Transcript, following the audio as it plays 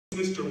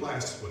Mr.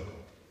 Laswell.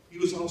 He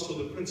was also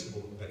the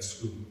principal of that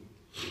school.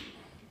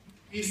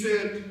 He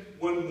said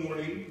one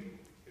morning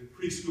at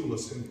preschool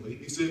assembly,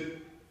 he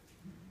said,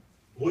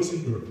 "Boys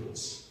and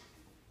girls,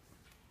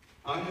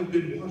 I have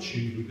been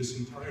watching you this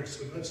entire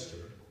semester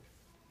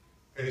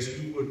as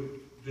you would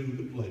do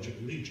the Pledge of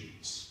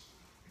Allegiance.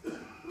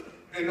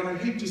 And I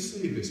hate to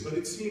say this, but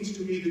it seems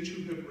to me that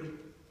you have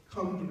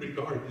come to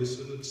regard this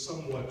as a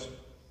somewhat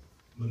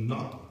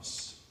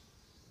monotonous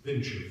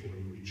venture for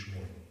you each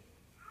morning.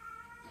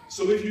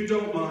 So if you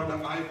don't mind,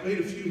 I've made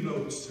a few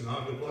notes, and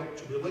I would like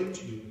to relate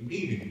to you the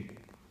meaning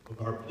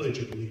of our Pledge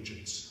of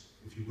Allegiance,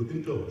 if you would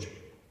indulge me.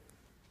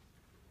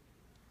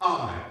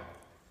 I,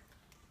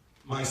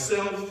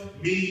 myself,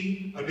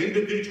 me, an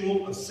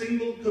individual, a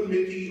single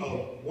committee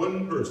of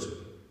one person,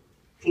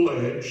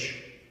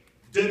 pledge,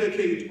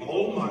 dedicate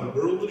all my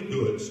worldly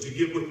goods to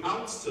give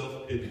without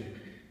self-pity,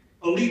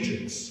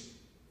 allegiance,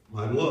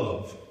 my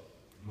love,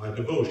 my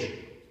devotion,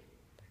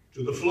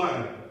 to the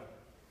flag,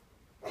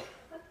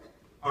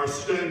 our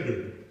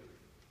standard,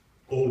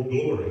 Old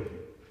Glory,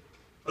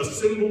 a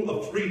symbol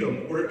of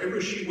freedom. Wherever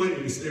she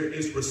waves, there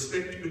is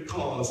respect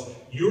because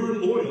your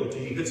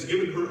loyalty has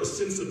given her a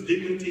sense of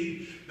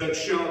dignity that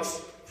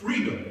shouts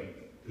freedom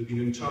to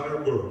the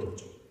entire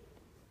world.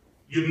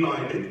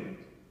 United,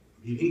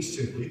 meaning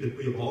simply that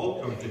we have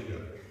all come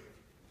together.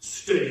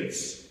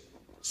 States.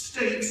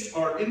 States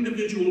are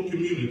individual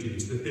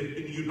communities that have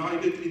been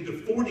united into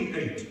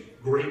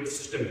 48 great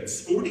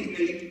states.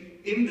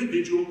 48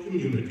 individual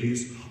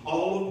communities,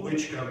 all of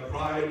which have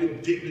pride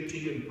and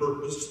dignity and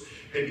purpose,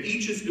 and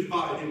each is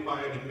divided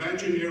by an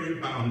imaginary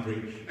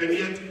boundary, and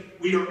yet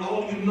we are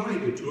all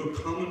united to a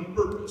common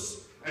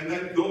purpose, and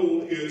that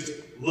goal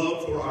is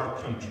love for our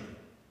country.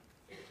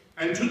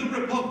 And to the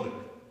republic,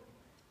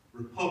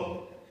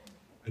 republic,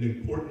 an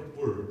important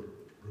word,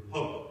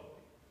 republic,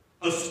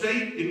 a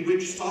state in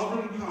which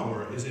sovereign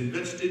power is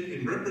invested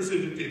in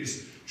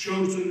representatives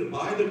chosen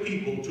by the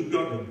people to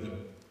govern them.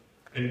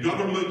 And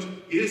government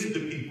is the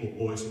people,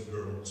 boys and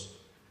girls.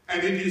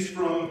 And it is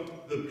from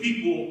the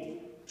people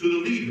to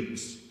the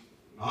leaders,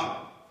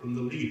 not from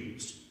the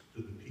leaders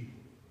to the people.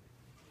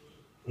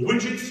 For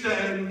which it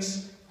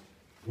stands,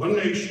 one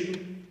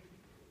nation,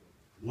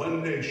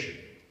 one nation,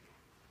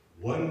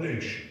 one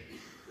nation,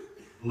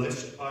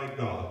 blessed by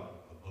God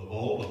above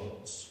all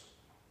others.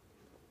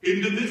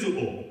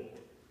 Indivisible,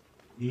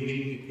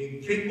 meaning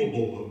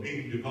incapable of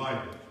being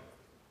divided,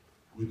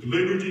 with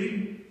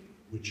liberty,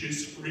 which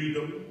is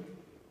freedom,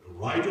 the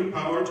right of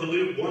power to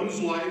live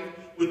one's life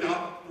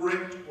without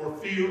threat or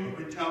fear of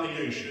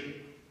retaliation,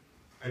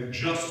 and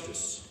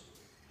justice.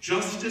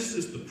 Justice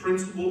is the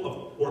principle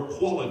of, or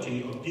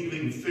quality of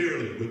dealing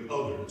fairly with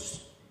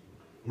others.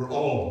 We're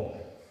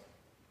all,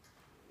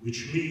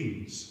 which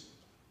means,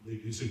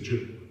 ladies and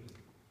gentlemen,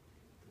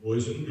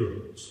 boys and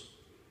girls,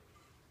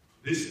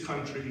 this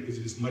country is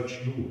as much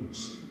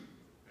yours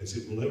as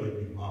it will ever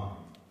be mine.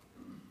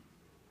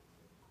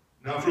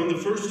 Now, from the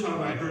first time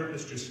I heard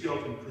Mr.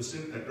 Skelton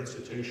present that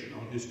recitation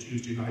on his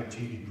Tuesday night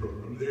TV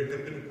program, there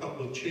have been a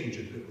couple of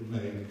changes that were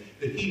made,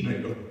 that he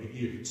made over the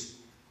years.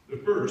 The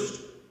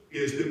first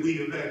is that we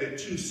have added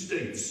 2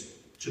 states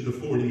to the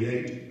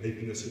 48,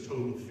 making us a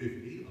total of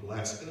 50,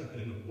 Alaska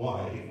and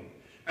Hawaii.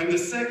 And the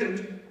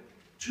second,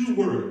 2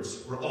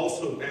 words were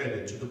also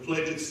added to the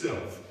pledge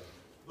itself.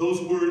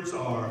 Those words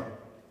are,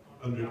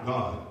 under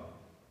God,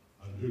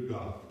 under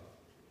God.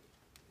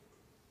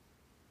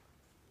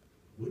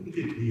 Wouldn't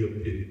it be a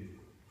pity?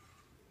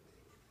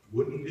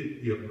 Wouldn't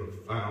it be a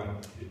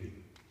profound pity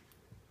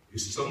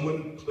if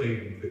someone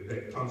claimed that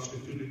that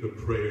constituted a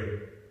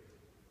prayer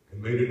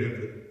and made an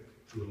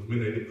effort to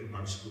eliminate it from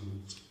our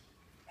schools?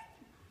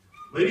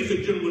 Ladies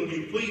and gentlemen, will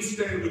you please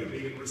stand with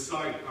me and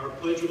recite our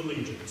Pledge of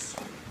Allegiance?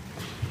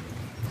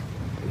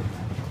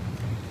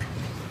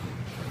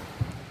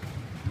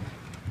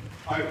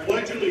 I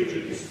pledge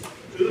allegiance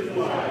to the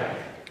flag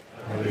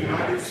of the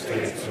United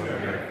States of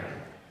America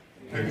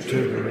and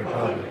to the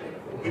republic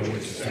for which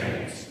it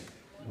stands,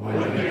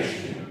 one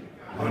nation,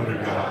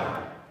 under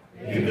God,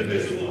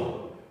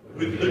 indivisible,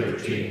 with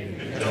liberty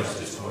and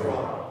justice for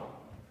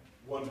all.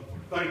 Wonderful.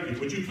 Thank you.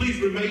 Would you please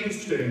remain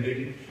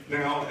standing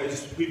now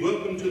as we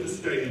welcome to the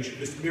stage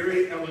Miss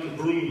Mary Ellen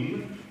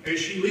Broome as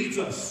she leads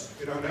us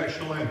in our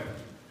national anthem.